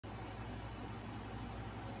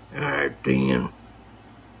Alright then.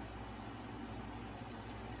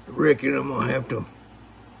 I reckon I'm gonna have to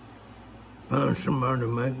find somebody to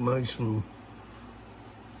make me some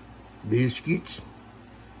biscuits.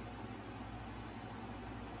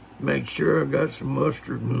 Make sure I got some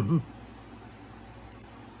mustard.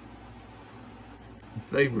 If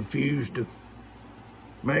they refuse to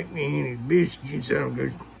make me any biscuits, I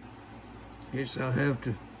guess I'll have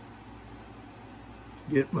to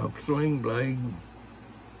get my sling blade.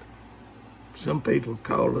 Some people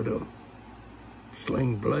call it a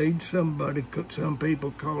sling blade. Some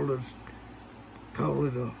people call it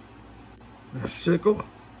a sickle.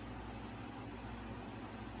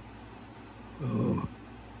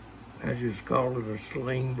 I just call it a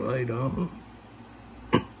sling blade on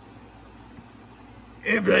them.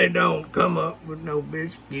 If they don't come up with no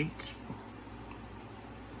biscuits,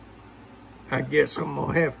 I guess I'm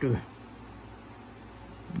gonna have to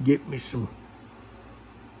get me some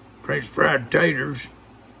French fried taters.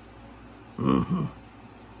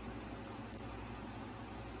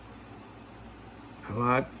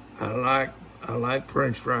 I like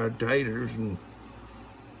French fried taters, and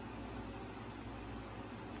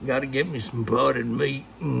gotta get me some potted meat.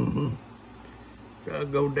 Gotta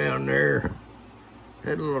go down there,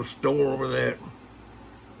 that little store with that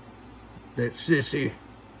sissy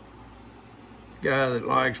guy that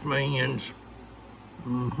likes millions.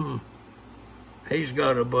 He's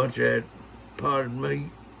got a bunch of that potted meat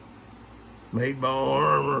made by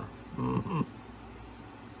Armor.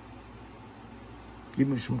 Give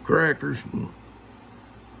me some crackers, and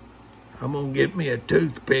I'm gonna get me a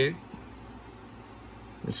toothpick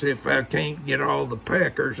and see if I can't get all the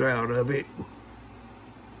peckers out of it.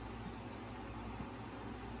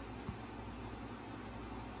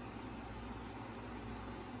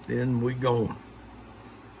 Then I'm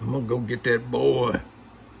gonna go get that boy,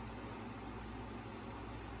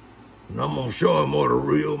 and I'm gonna show him what a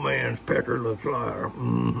real man's pecker looks like.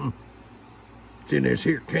 It's in this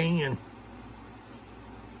here can.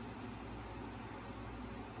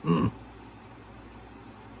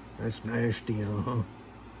 That's nasty,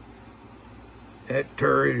 That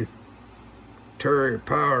Terry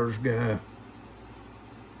Powers guy,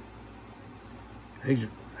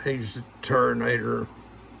 he's a Terminator.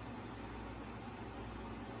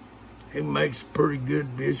 He makes pretty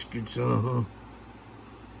good biscuits,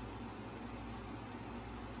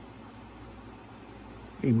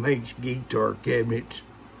 He makes guitar cabinets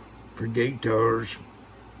for guitars.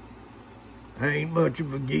 I ain't much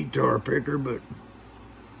of a guitar picker, but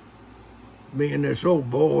me and this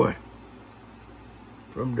old boy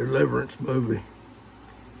from Deliverance movie,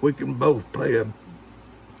 we can both play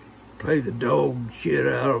the dog shit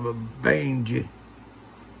out of a banjo.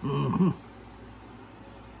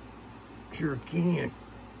 Sure can.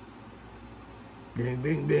 Ding,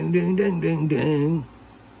 ding, ding, ding, ding, ding, ding.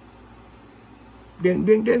 Ding,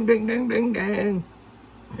 ding, ding, ding, ding, ding, ding.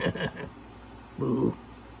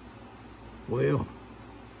 Well,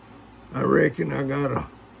 I reckon I got a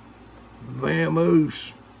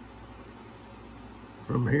vamoose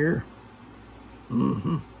from here.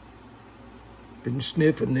 Been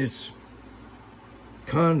sniffing this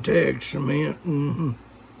contact cement.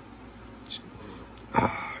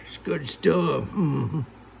 It's good stuff.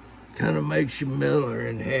 Kind of makes you mellow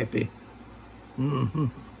and happy.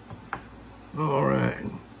 All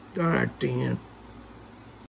right then.